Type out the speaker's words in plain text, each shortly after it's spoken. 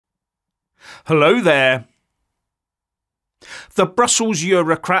Hello there. The Brussels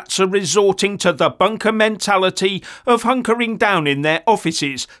Eurocrats are resorting to the bunker mentality of hunkering down in their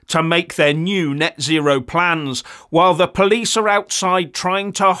offices to make their new net zero plans, while the police are outside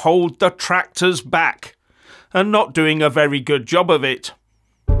trying to hold the tractors back, and not doing a very good job of it.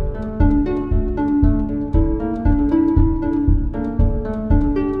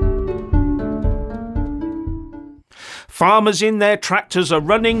 Farmers in their tractors are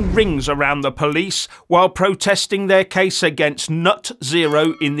running rings around the police while protesting their case against nut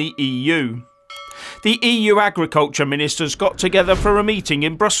zero in the EU. The EU agriculture ministers got together for a meeting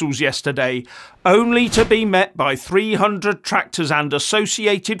in Brussels yesterday, only to be met by 300 tractors and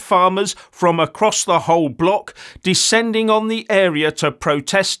associated farmers from across the whole bloc descending on the area to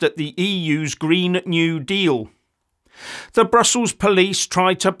protest at the EU's Green New Deal. The Brussels police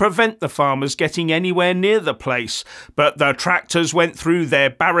tried to prevent the farmers getting anywhere near the place, but the tractors went through their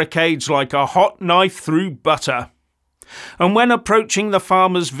barricades like a hot knife through butter. And when approaching the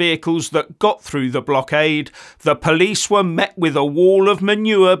farmers' vehicles that got through the blockade, the police were met with a wall of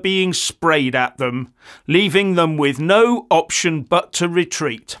manure being sprayed at them, leaving them with no option but to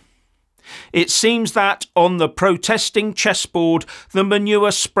retreat. It seems that on the protesting chessboard, the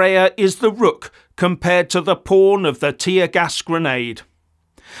manure sprayer is the rook compared to the pawn of the tear gas grenade.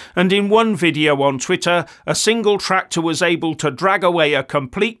 And in one video on Twitter, a single tractor was able to drag away a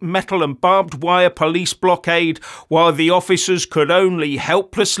complete metal and barbed wire police blockade while the officers could only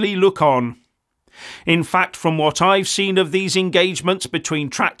helplessly look on. In fact, from what I've seen of these engagements between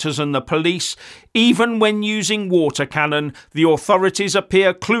tractors and the police, even when using water cannon, the authorities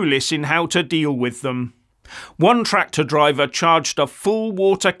appear clueless in how to deal with them. One tractor driver charged a full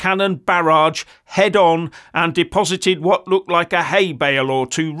water cannon barrage head-on and deposited what looked like a hay bale or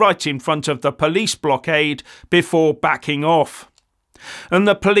two right in front of the police blockade before backing off. And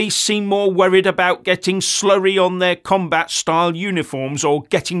the police seem more worried about getting slurry on their combat-style uniforms or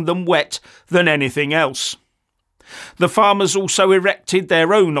getting them wet than anything else. The farmers also erected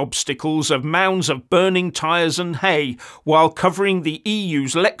their own obstacles of mounds of burning tyres and hay while covering the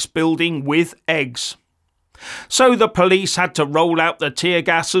EU's Lex building with eggs. So the police had to roll out the tear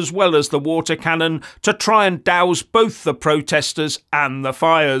gas as well as the water cannon to try and douse both the protesters and the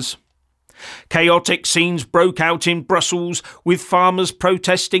fires. Chaotic scenes broke out in Brussels, with farmers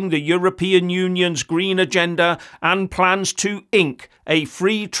protesting the European Union's green agenda and plans to ink a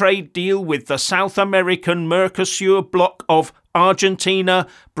free trade deal with the South American Mercosur bloc of Argentina,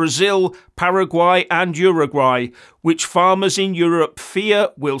 Brazil, Paraguay and Uruguay, which farmers in Europe fear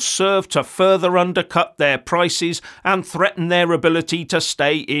will serve to further undercut their prices and threaten their ability to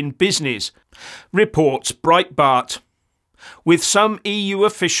stay in business, reports Breitbart, with some EU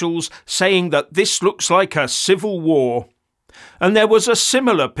officials saying that this looks like a civil war. And there was a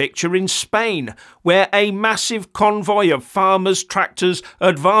similar picture in Spain, where a massive convoy of farmers' tractors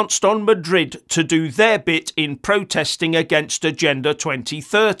advanced on Madrid to do their bit in protesting against Agenda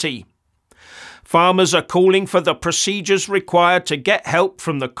 2030. Farmers are calling for the procedures required to get help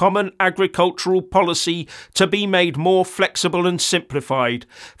from the Common Agricultural Policy to be made more flexible and simplified.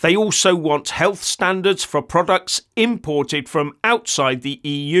 They also want health standards for products imported from outside the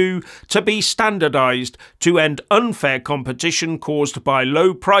EU to be standardised to end unfair competition caused by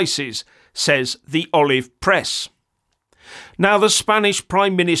low prices, says the Olive Press. Now, the Spanish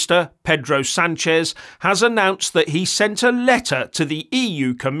Prime Minister, Pedro Sanchez, has announced that he sent a letter to the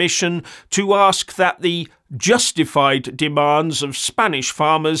EU Commission to ask that the justified demands of Spanish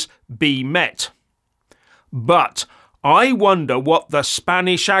farmers be met. But I wonder what the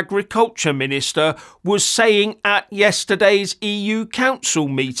Spanish Agriculture Minister was saying at yesterday's EU Council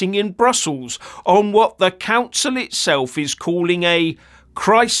meeting in Brussels on what the Council itself is calling a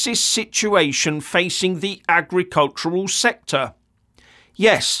crisis situation facing the agricultural sector.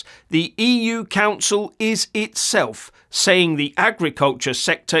 Yes, the EU Council is itself saying the agriculture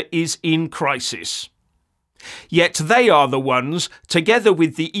sector is in crisis. Yet they are the ones, together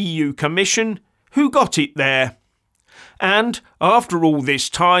with the EU Commission, who got it there. And, after all this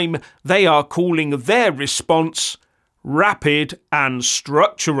time, they are calling their response rapid and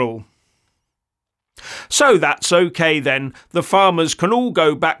structural. So that's okay then, the farmers can all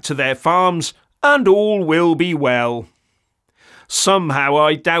go back to their farms and all will be well. Somehow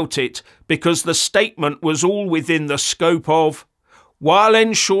I doubt it, because the statement was all within the scope of, while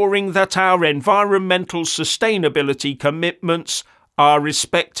ensuring that our environmental sustainability commitments are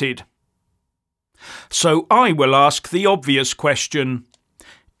respected. So I will ask the obvious question.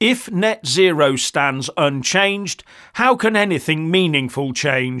 If net zero stands unchanged, how can anything meaningful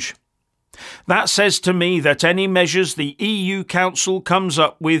change? That says to me that any measures the EU Council comes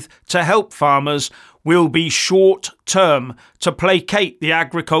up with to help farmers will be short-term to placate the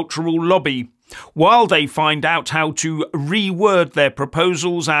agricultural lobby, while they find out how to reword their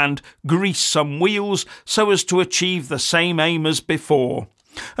proposals and grease some wheels so as to achieve the same aim as before,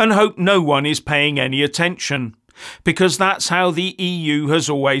 and hope no one is paying any attention, because that's how the EU has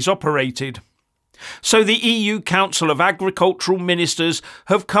always operated. So the EU Council of Agricultural Ministers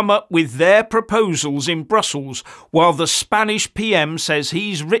have come up with their proposals in Brussels, while the Spanish PM says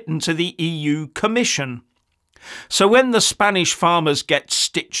he's written to the EU Commission. So when the Spanish farmers get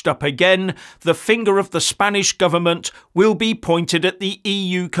stitched up again, the finger of the Spanish government will be pointed at the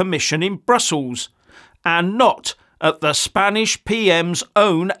EU Commission in Brussels, and not at the Spanish PM's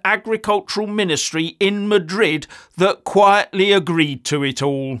own agricultural ministry in Madrid that quietly agreed to it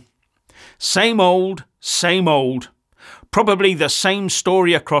all. Same old, same old. Probably the same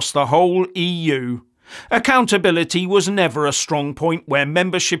story across the whole EU. Accountability was never a strong point where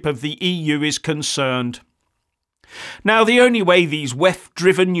membership of the EU is concerned. Now, the only way these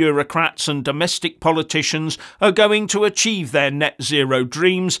WEF-driven Eurocrats and domestic politicians are going to achieve their net zero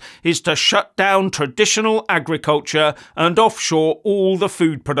dreams is to shut down traditional agriculture and offshore all the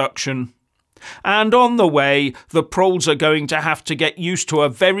food production. And on the way, the proles are going to have to get used to a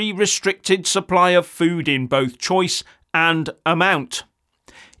very restricted supply of food in both choice and amount.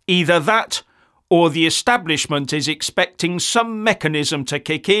 Either that, or the establishment is expecting some mechanism to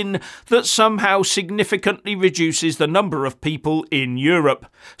kick in that somehow significantly reduces the number of people in Europe,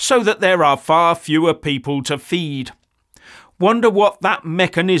 so that there are far fewer people to feed. Wonder what that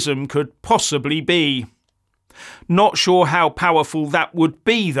mechanism could possibly be. Not sure how powerful that would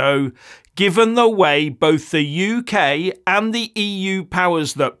be, though, given the way both the UK and the EU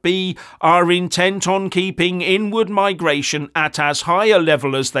powers that be are intent on keeping inward migration at as high a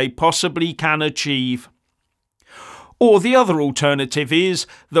level as they possibly can achieve. Or the other alternative is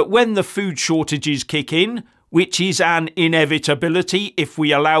that when the food shortages kick in, which is an inevitability if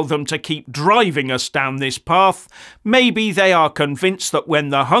we allow them to keep driving us down this path, maybe they are convinced that when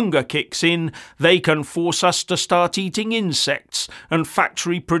the hunger kicks in, they can force us to start eating insects and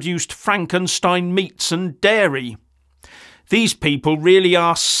factory-produced Frankenstein meats and dairy. These people really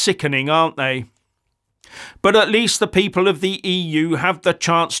are sickening, aren't they? But at least the people of the EU have the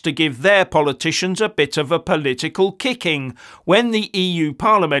chance to give their politicians a bit of a political kicking when the EU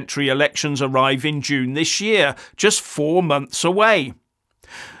parliamentary elections arrive in June this year, just 4 months away.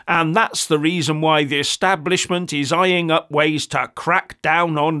 And that's the reason why the establishment is eyeing up ways to crack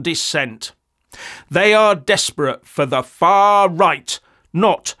down on dissent. They are desperate for the far right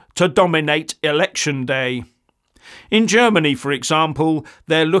not to dominate election day. In Germany, for example,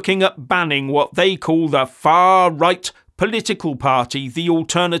 they're looking at banning what they call the far-right political party, the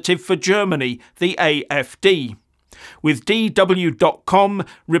Alternative for Germany, the AfD, with DW.com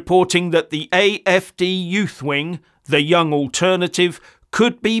reporting that the AfD youth wing, the Young Alternative,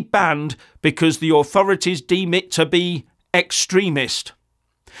 could be banned because the authorities deem it to be extremist.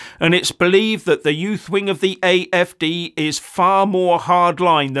 And it's believed that the youth wing of the AfD is far more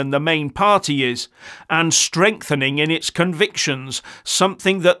hardline than the main party is, and strengthening in its convictions,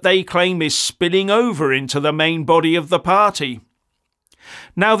 something that they claim is spilling over into the main body of the party.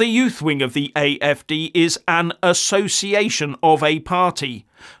 Now, the youth wing of the AfD is an association of a party,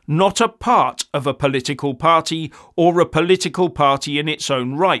 not a part of a political party or a political party in its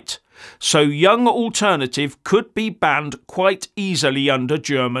own right. So Young Alternative could be banned quite easily under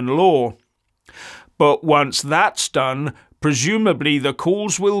German law. But once that's done, presumably the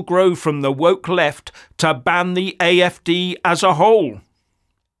calls will grow from the woke left to ban the AfD as a whole.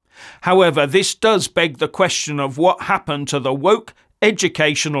 However, this does beg the question of what happened to the woke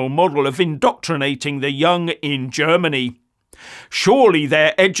educational model of indoctrinating the young in Germany. Surely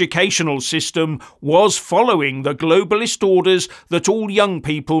their educational system was following the globalist orders that all young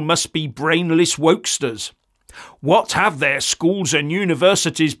people must be brainless wokesters. What have their schools and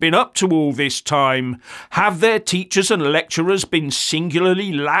universities been up to all this time? Have their teachers and lecturers been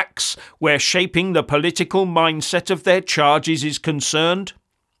singularly lax where shaping the political mindset of their charges is concerned?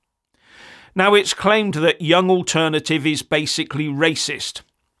 Now, it's claimed that Young Alternative is basically racist.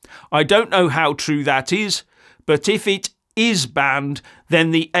 I don't know how true that is, but if it is banned,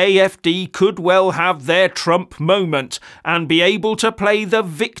 then the AfD could well have their Trump moment and be able to play the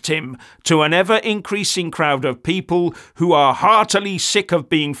victim to an ever-increasing crowd of people who are heartily sick of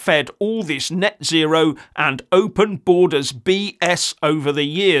being fed all this net zero and open borders BS over the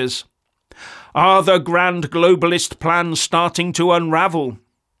years. Are the grand globalist plans starting to unravel?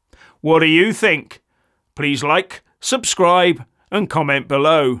 What do you think? Please like, subscribe and comment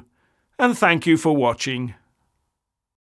below. and thank you for watching.